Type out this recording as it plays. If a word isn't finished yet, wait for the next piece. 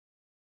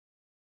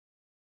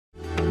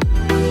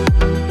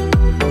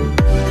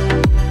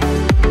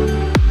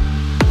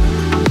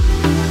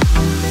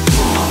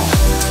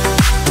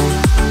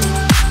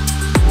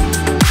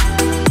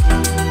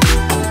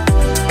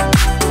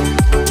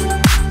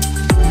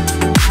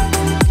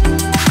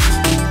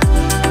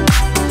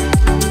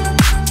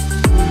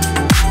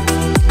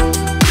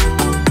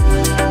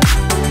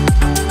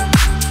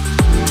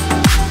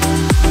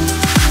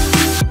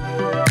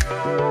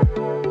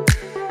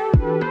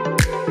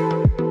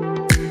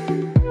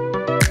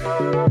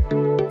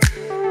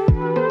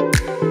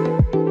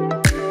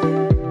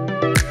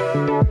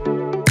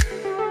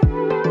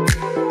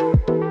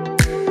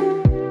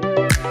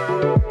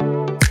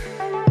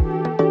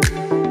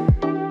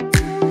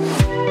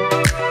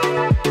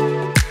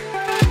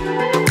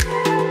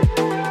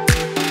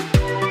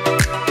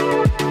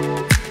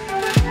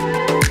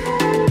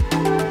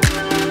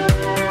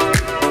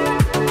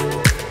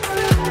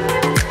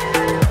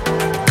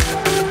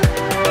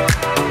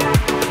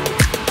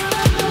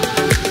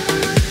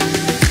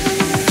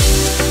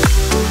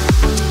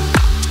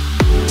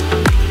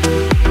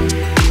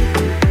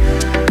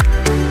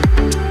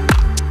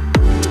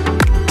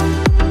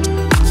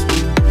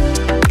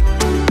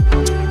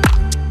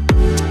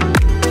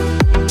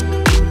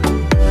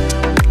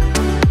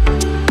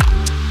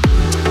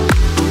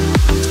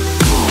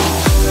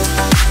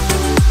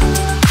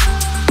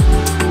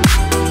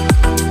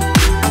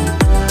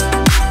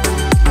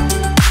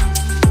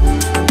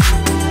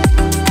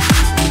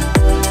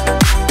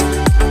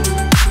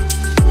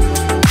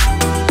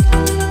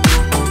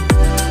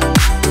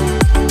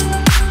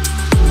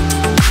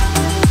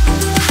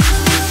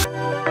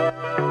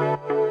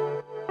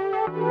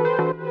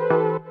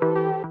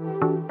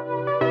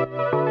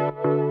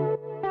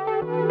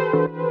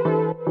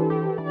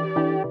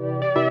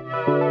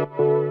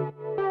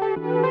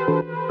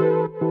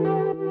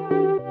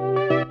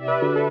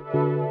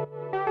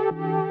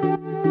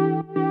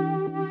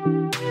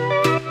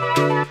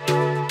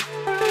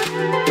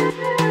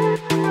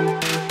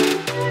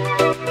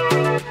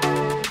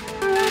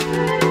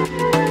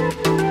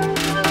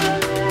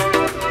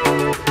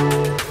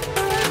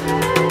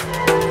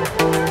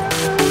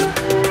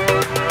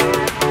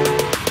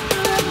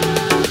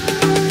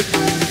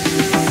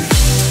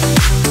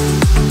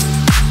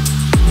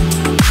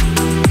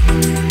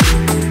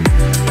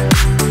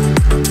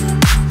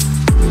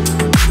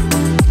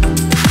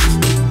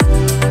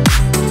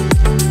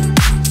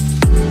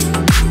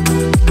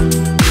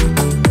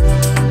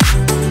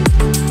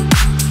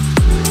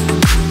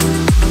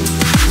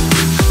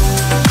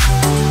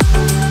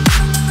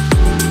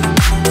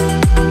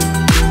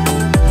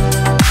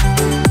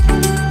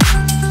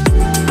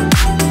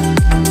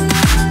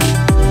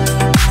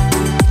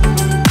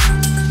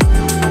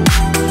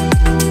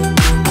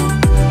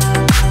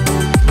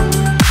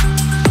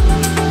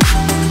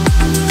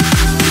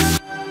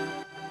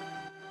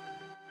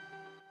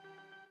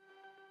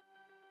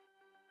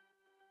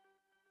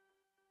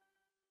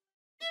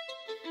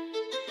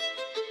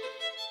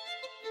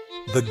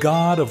the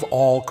God of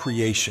all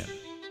creation,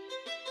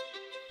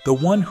 the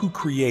one who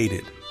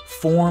created,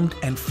 formed,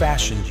 and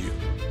fashioned you,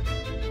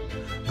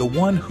 the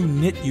one who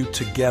knit you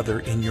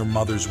together in your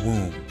mother's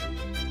womb,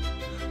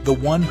 the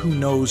one who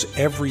knows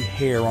every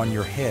hair on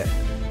your head,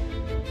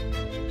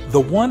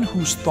 the one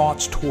whose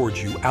thoughts toward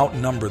you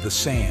outnumber the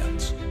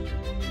sands,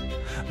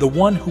 the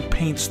one who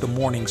paints the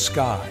morning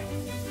sky,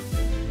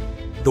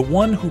 the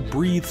one who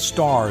breathes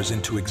stars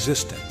into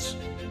existence,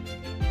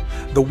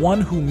 the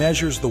one who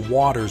measures the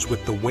waters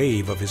with the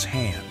wave of his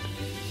hand,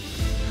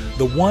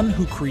 the one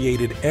who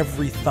created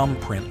every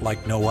thumbprint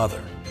like no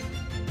other,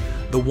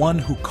 the one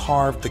who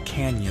carved the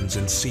canyons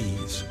and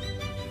seas.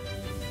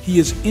 He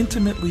is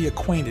intimately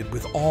acquainted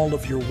with all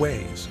of your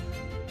ways.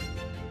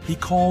 He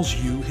calls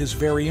you his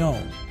very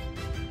own.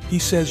 He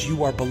says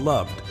you are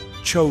beloved,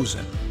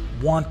 chosen,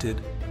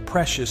 wanted,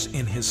 precious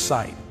in his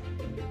sight.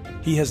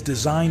 He has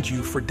designed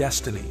you for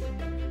destiny.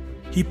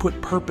 He put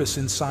purpose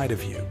inside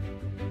of you.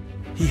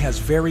 He has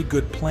very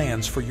good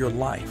plans for your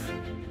life.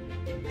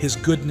 His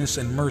goodness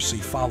and mercy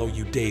follow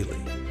you daily.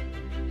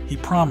 He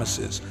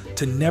promises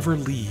to never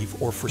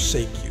leave or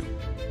forsake you.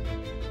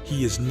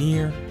 He is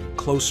near,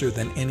 closer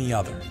than any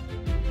other.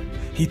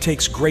 He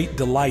takes great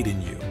delight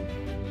in you.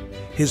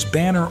 His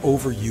banner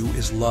over you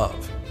is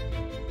love.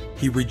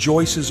 He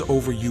rejoices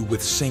over you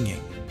with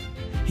singing.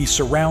 He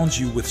surrounds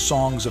you with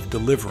songs of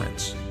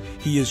deliverance.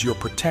 He is your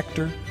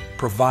protector,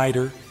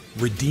 provider,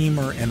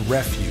 redeemer, and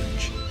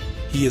refuge.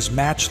 He is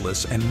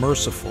matchless and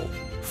merciful,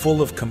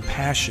 full of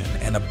compassion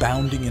and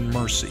abounding in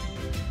mercy.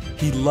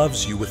 He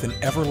loves you with an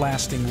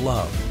everlasting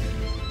love.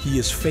 He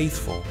is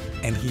faithful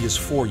and he is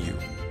for you.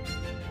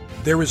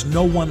 There is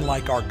no one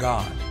like our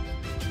God.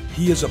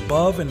 He is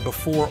above and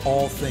before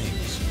all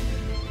things.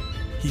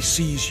 He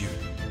sees you.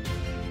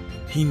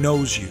 He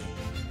knows you.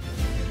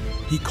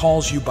 He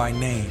calls you by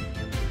name.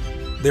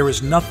 There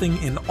is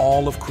nothing in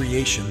all of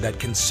creation that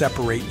can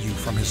separate you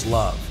from his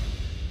love.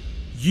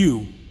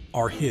 You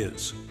are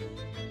his.